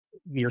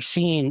you're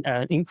seeing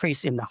an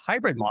increase in the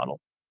hybrid model,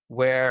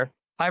 where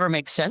fiber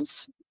makes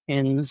sense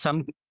in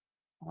some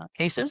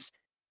cases,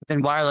 but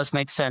then wireless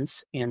makes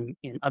sense in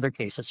other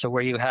cases. So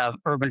where you have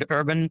urban to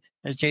urban,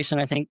 as Jason,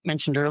 I think,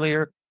 mentioned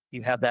earlier,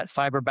 you have that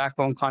fiber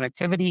backbone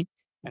connectivity.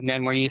 And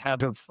then where you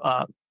have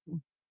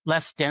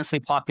less densely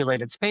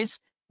populated space,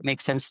 it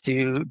makes sense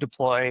to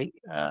deploy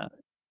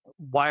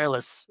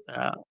wireless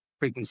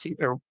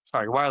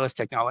wireless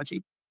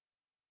technology.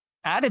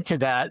 Added to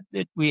that,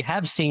 we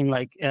have seen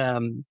like a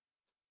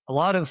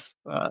lot of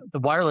the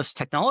wireless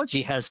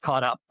technology has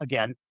caught up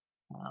again.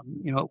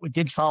 It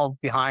did fall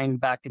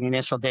behind back in the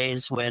initial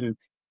days when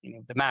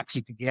the max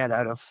you could get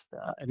out of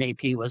an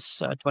AP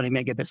was 20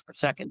 megabits per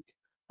second.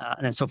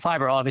 And then so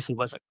fiber obviously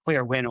was a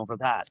clear win over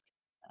that.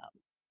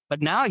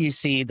 But now you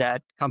see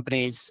that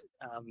companies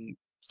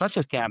such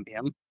as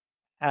Cambium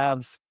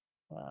have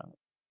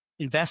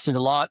invested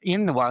a lot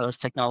in the wireless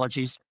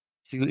technologies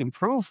to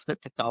improve the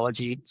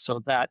technology so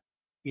that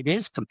it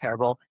is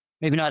comparable,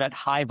 maybe not at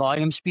high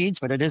volume speeds,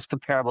 but it is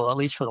comparable, at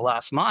least for the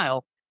last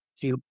mile,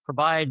 to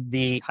provide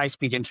the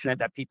high-speed internet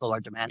that people are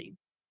demanding.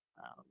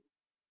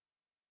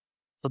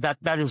 So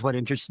that is what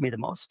interests me the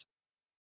most.